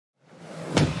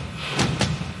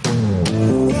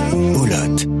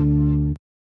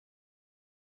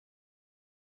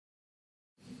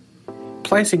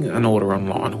Placing an order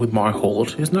online with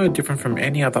MyHaulotte is no different from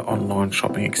any other online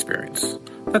shopping experience.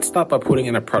 Let's start by putting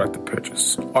in a product to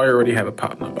purchase. I already have a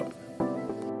part number.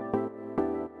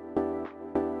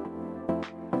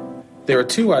 There are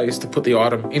two ways to put the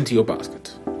item into your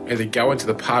basket. Either go into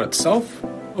the part itself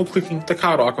or clicking the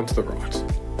cart icon to the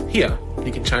right. Here,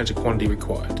 you can change the quantity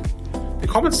required. The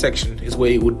comments section is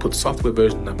where you would put software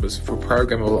version numbers for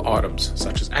programmable items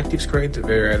such as active screens,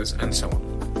 variators and so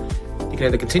on. You can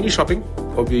either continue shopping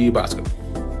or view your basket.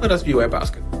 Let us view our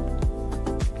basket.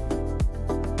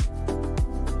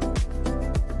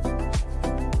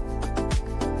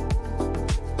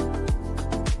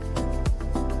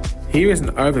 Here is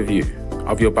an overview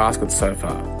of your basket so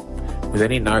far, with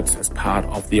any notes as part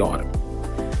of the item.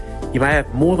 You may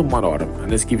have more than one item, and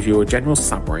this gives you a general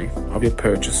summary of your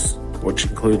purchase, which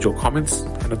includes your comments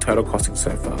and the total costing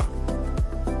so far.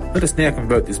 Let us now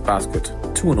convert this basket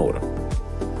to an order.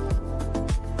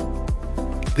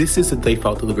 This is the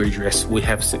default delivery address we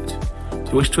have set. If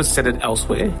you wish to send it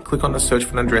elsewhere, click on the search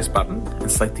for an address button and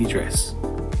select the address.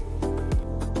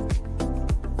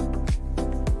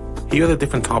 Here are the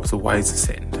different types of ways to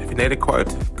send. If you need a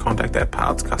quote, contact our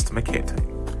parts customer care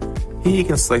team. Here you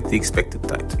can select the expected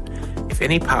date. If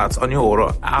any parts on your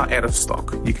order are out of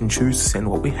stock, you can choose to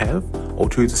send what we have or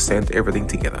choose to send everything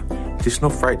together. Additional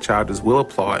freight charges will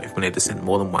apply if we need to send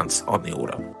more than once on the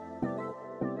order.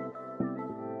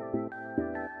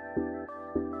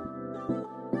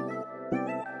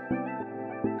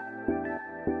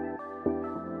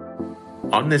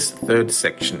 On this third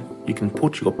section, you can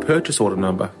put your purchase order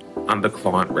number under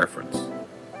client reference.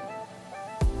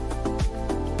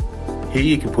 Here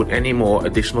you can put any more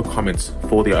additional comments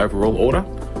for the overall order.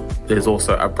 There's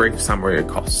also a brief summary of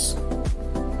costs.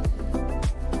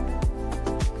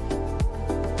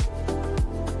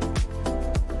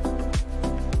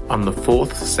 On the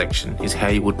fourth section is how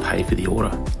you would pay for the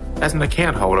order. As an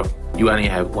account holder, you only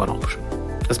have one option.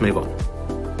 Let's move on.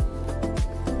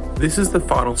 This is the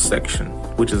final section,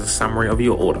 which is a summary of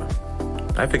your order.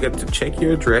 Don't forget to check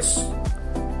your address,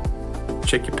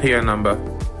 check your PO number,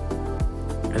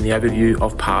 and the overview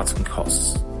of parts and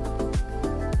costs.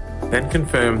 Then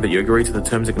confirm that you agree to the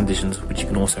terms and conditions, which you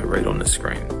can also read on the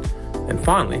screen. And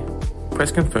finally,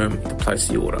 press confirm to place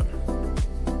the order.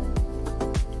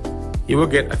 You will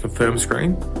get a confirm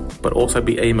screen, but also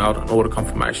be emailed an order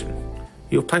confirmation.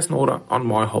 You have placed an order on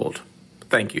MyHaulotte.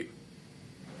 Thank you.